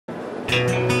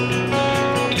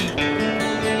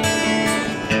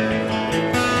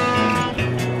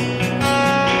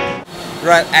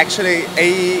Right, actually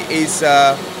AE is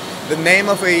the name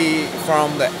of AE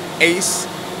from the ACE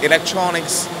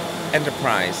Electronics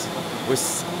Enterprise,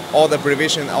 with all the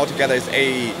abbreviation altogether is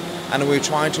AE, and we're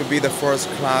trying to be the first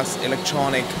class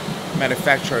electronic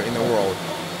manufacturer in the world.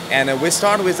 And we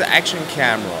started with the action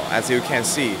camera, as you can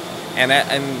see, and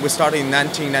we started in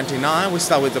 1999. We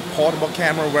started with the portable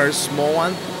camera, very small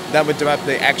one. Then we developed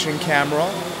the action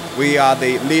camera. We are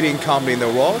the leading company in the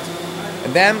world.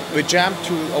 And then we jumped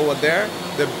to over there,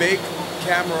 the big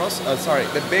cameras,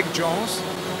 the big drones,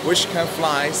 which can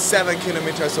fly 7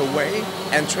 kilometers away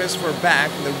and transfer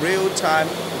back the real-time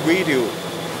video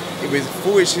with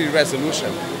Full HD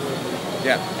resolution.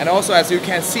 Yeah, and also as you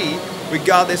can see, we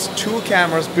got these 2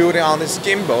 cameras built on this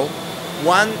gimbal.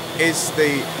 One is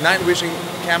the night vision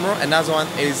camera, another one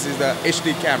is the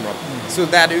HD camera, so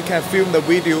that you can film the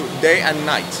video day and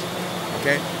night.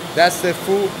 Okay, that's the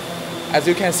full. As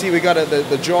you can see, we got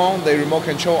the drone, the remote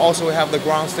control. Also, we have the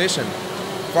ground station.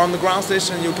 From the ground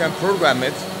station, you can program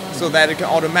it so that it can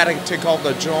automatically take off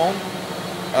the drone,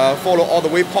 follow all the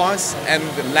waypoints, and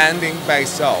landing by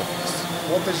itself.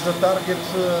 What is the target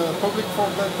public for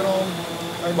the drone?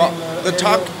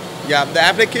 The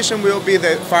application will be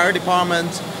the fire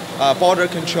department, border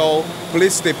control,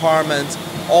 police department,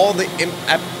 all the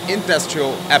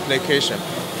industrial application.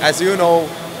 As you know,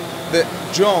 the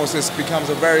drones becomes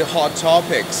a very hot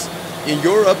topic. In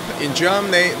Europe, in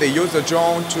Germany, they use the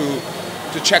drone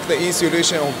to check the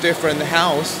insulation of different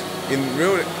house in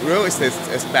real estate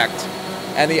aspect.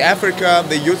 And in Africa,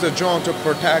 they use the drone to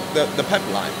protect the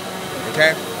pipeline.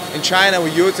 Okay. In China, we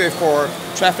use it for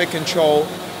traffic control,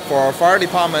 for fire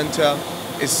department,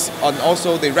 and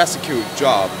also the rescue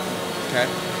job. Okay.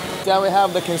 Then we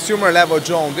have the consumer level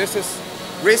drone. This is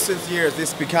recent years.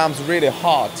 This becomes really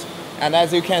hot. And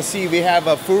as you can see, we have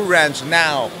a full range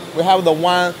now. We have the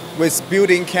one with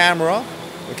built-in camera,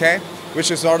 okay,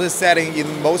 which is already selling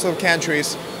in most of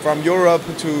countries from Europe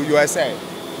to USA,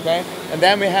 okay. And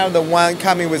then we have the one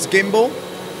coming with gimbal,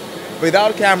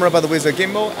 without camera but with a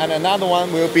gimbal, and another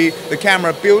one will be the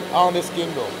camera built on this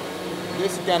gimbal.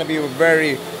 This is going to be a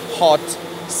very hot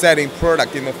selling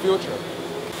product in the future.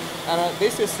 And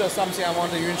this is something I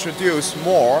want to introduce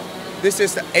more. This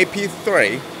is the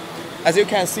AP3. As you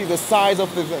can see, the size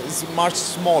of it is much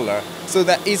smaller, so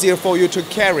that easier for you to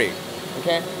carry.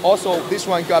 Okay. Also, this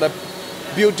one got a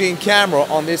built-in camera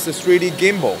on this 3D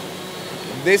gimbal.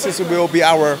 This will be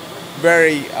our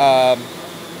very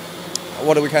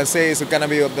what we can say is going to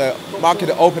be the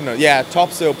market opener. Yeah, top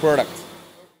sale product.